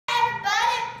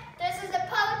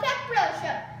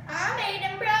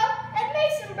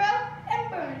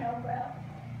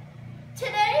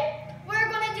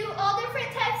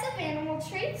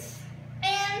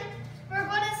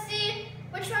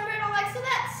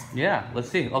Yeah, let's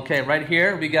see. Okay, right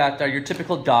here we got your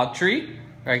typical dog treat.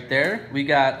 Right there. We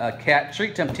got a cat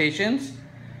treat, Temptations.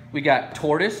 We got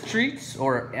tortoise treats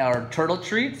or turtle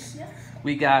treats. Yes.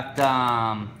 We got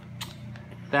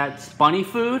that's bunny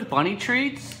food, bunny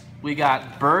treats. We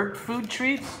got bird food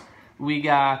treats. We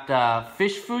got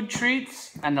fish food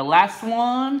treats. And the last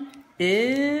one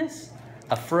is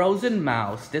a frozen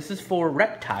mouse. This is for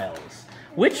reptiles.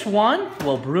 Which one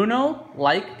will Bruno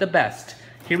like the best?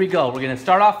 Here we go. We're going to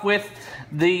start off with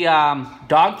the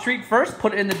dog treat first.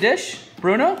 Put it in the dish.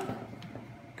 Bruno,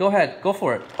 go ahead. Go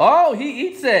for it. Oh, he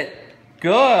eats it.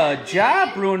 Good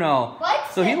job, Bruno.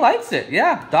 So he likes it.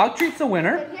 Yeah, dog treat's a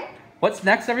winner. What's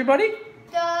next, everybody?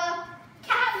 The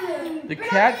cat food. The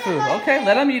cat food. Okay,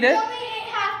 let him eat it.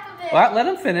 Well, let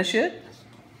him finish it.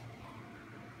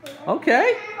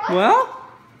 Okay. Well,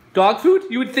 dog food.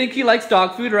 You would think he likes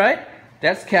dog food, right?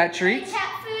 That's cat treats.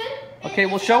 Okay,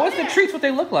 well, show us the treats, what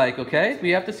they look like, okay? We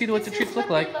have to see what the treats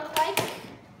look like.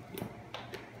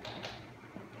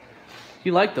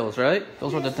 You like those, right?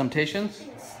 Those were the Temptations?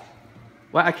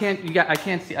 Well, I can't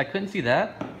see, I couldn't see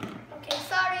that. Okay,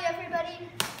 sorry everybody.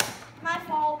 My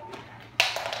fault.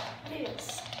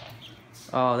 Yes.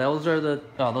 Oh, those are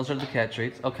the cat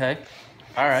treats. Okay.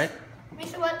 All right.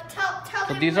 Tell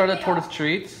So these are the tortoise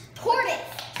treats. Tortoise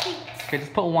treats. Okay,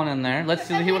 just put one in there. Let's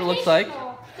see what it looks like.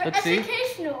 Let's see.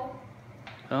 Educational.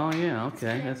 Oh yeah,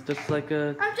 okay. That's just like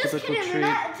a I'm just typical kidding, treat.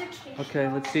 they're not educational. Okay,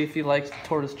 let's see if he likes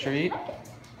tortoise treat.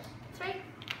 Right.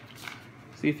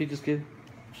 See if he just get.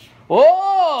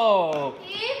 Oh!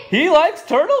 He likes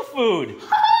turtle food.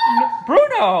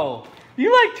 Bruno,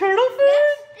 you like turtle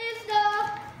food? Next is the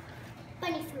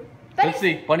bunny food. Let's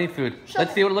see, bunny food.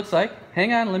 Let's see what it looks like.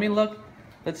 Hang on, let me look.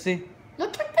 Let's see.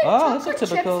 Look at the Oh, that's a chocolate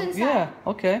typical. chips inside. Yeah,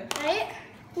 okay. Right?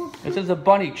 This is a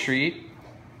bunny treat.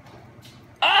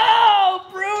 Oh,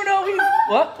 Bruno, he's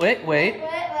what? Wait.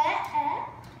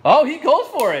 Oh, he goes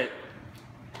for it.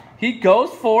 He goes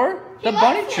for the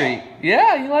bunny treat.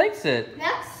 Yeah, he likes it.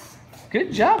 Next.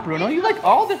 Good job, Bruno. You like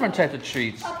all different types of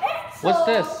treats. What's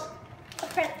this? A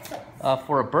pretzel.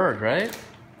 For a bird, right?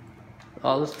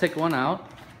 Oh, let's take one out.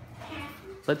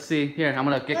 Let's see. Here, I'm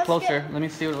gonna get closer. Let me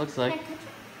see what it looks like.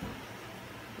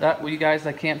 Well, you guys,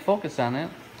 I can't focus on it.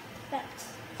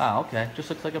 Ah, okay. Just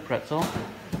looks like a pretzel.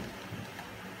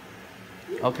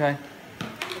 Okay.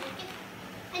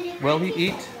 Will he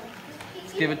eat?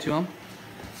 Let's give it to him.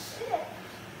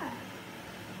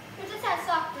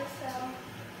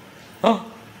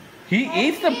 Oh, he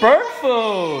eats the bird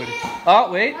food. Oh,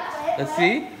 wait. Let's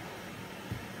see.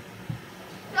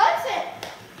 That's it.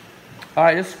 All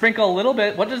right, just sprinkle a little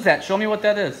bit. What is that? Show me what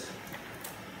that is.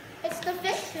 It's the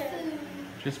fish food.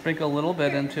 Just sprinkle a little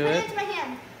bit into it. Put it into my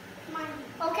hand.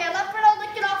 Okay, let Bruno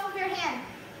lick it off of your hand.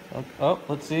 Oh,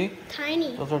 let's see.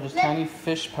 Tiny. Those are just tiny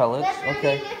fish pellets.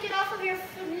 Okay. Lick it off of your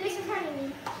food. This is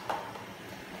tiny.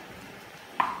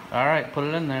 All right, put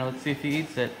it in there. Let's see if he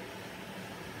eats it.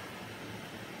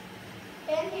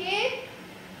 And he?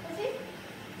 Ready?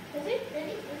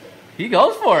 He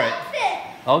goes for it. That's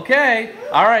it. Okay.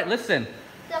 All right, listen.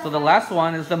 So the last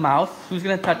one is the mouse. Who's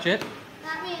going to touch it?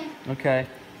 Not me. Okay.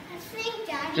 I think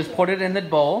Daddy. Just put it in the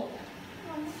bowl.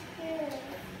 I'm scared.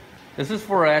 This is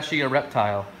for actually a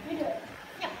reptile. You do it.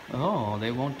 Yeah. Oh,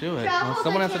 they won't do it. Try Well, hold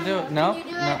someone the has to do it. camera. No, Can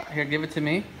you do no. it? Here, give it to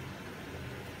me.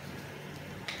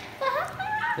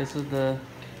 This is the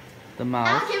mouse.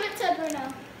 I'll give it to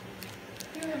Bruno.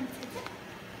 You're going to take it.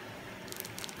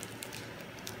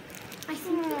 I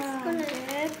think it's gonna.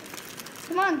 Dead.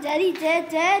 Come on, Daddy,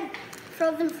 dead.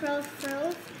 Frozen.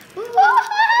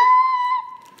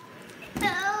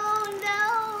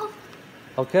 No.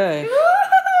 Okay.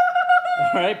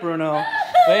 All right, Bruno.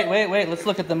 Wait. Let's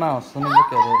look at the mouse. Let me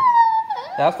look at it.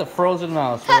 That's the frozen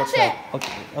mouse. Touch it.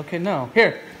 Okay, no.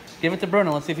 Here, give it to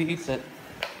Bruno. Let's see if he eats it.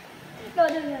 No.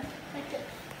 Like this.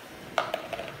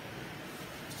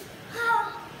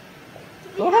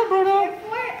 Go ahead, Bruno.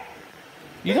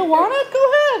 You don't want it?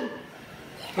 Go ahead.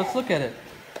 Let's look at it.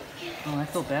 Oh, I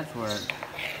feel bad for it.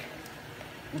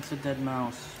 It's a dead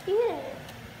mouse. Yeah.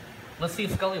 Let's see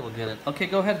if Scully will get it. Okay,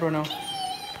 go ahead, Bruno.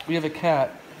 We have a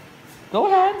cat. Go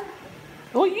ahead.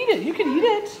 Go eat it. You can eat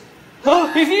it.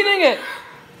 Oh, he's eating it.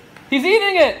 He's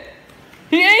eating it.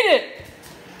 He ate it.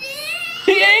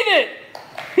 He ate it.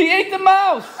 He ate the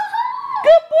mouse.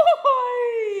 Good boy.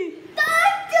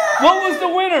 What was the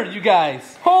winner, you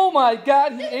guys? Oh my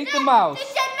God, he ate the mouse. The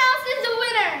dead mouse is the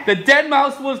winner. The dead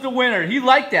mouse was the winner. He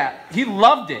liked that. He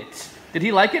loved it. Did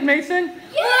he like it, Mason?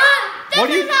 Yeah. What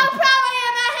do you? This is how proud I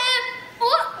am of him.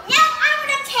 Oh, now I'm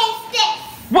gonna taste this.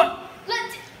 What?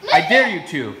 I dare it. you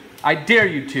to. I dare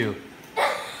you to.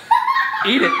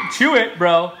 Eat it. Chew it,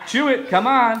 bro. Chew it. Come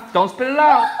on. Don't spit it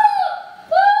out.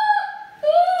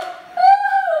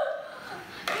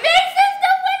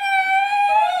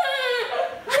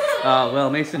 Well,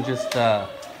 Mason just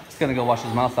is gonna go wash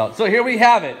his mouth out. So here we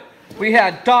have it. We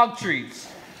had dog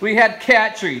treats. We had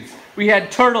cat treats. We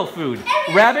had turtle food,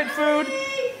 rabbit food,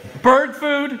 bird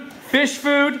food, fish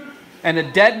food, and a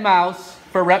dead mouse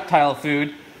for reptile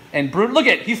food. And Bruno, look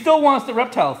he still wants the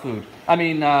reptile food. I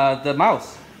mean, the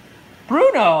mouse.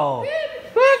 Bruno!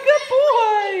 Good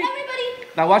boy!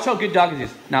 Now watch how good dog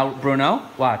is. Now, Bruno,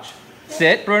 watch.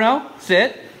 Sit, Bruno,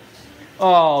 sit.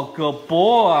 Oh, good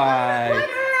boy.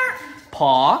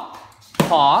 Paw,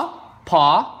 paw,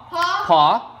 paw,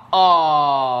 paw.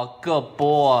 Oh, good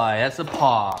boy. That's a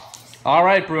paw. All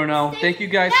right, Bruno. Thank you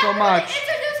guys so much.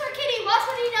 Introduce our kitty. Watch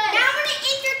what he does. Now I'm going to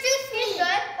introduce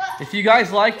me. If you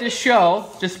guys like this show,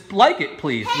 just like it,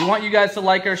 please. We want you guys to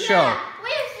like our show.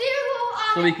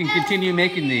 So we can continue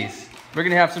making these. We're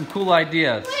going to have some cool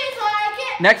ideas.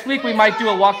 Next week, we might do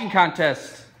a walking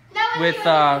contest with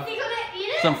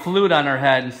some fluid on our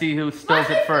head and see who spills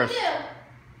it first.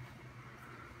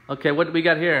 Okay, what do we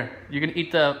got here? You're going to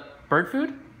eat the bird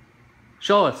food?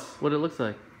 Show us what it looks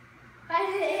like.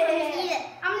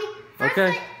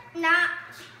 Okay.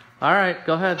 All right,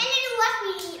 go ahead.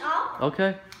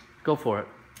 Okay, go for it.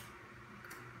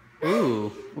 Ooh,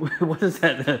 what is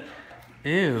that?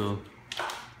 Ew.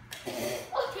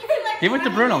 Give it to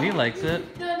Bruno, he likes it.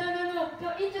 No.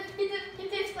 Eat this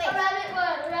rabbit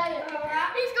one. Rabbit.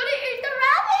 He's gonna eat the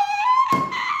rabbit!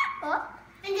 Oh.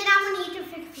 And then I'm gonna eat the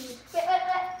fish food. Wait.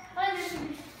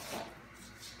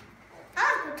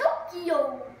 Ah, the Tokyo.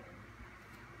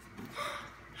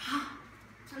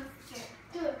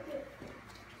 Do it.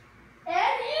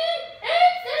 And eat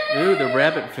it! Ooh, the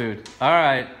rabbit food.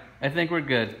 Alright, I think we're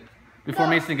good. Before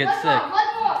Mason gets sick. One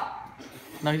more.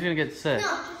 No, he's gonna get sick.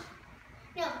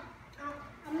 No.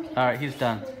 Alright, he's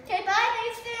done. Okay, bye,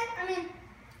 Mason.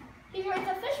 He's right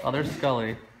the fish. Oh, there's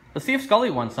Scully. Let's see if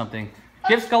Scully wants something.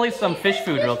 Give Scully some fish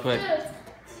food real quick.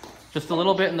 Just a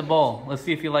little bit in the bowl. Let's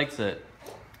see if he likes it.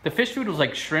 The fish food was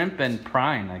like shrimp and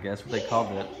prime, I guess, what they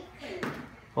called it.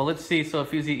 Well, let's see. So if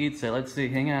Fuzzy eats it, let's see.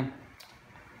 Hang on.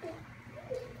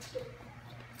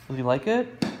 Does he like it?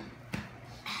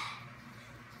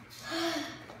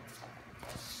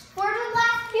 For the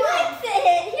last, he likes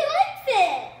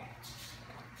it.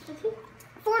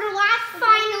 For the last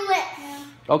final lick. Yeah.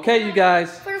 Okay, you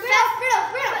guys. For the Bruno,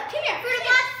 come here. For the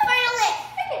last final lick.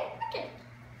 Okay.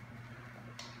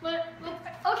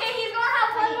 Okay, he's gonna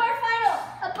have one more final.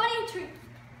 A bunny treat.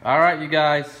 All right, you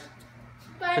guys.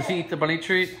 Does he eat the bunny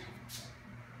treat?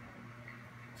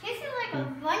 Tastes like a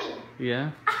bunny.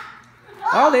 Yeah.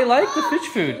 Oh, they like the fish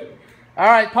food. All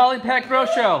right, Polly Pack Bro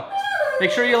Show.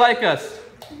 Make sure you like us.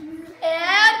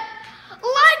 And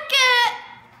like it.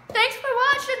 Thanks for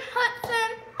watching,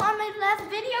 Hudson, on my last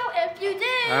video, if you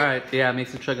did. All right, yeah, make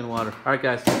some chugging water. All right,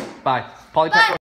 guys. Bye. Polly Pack Bro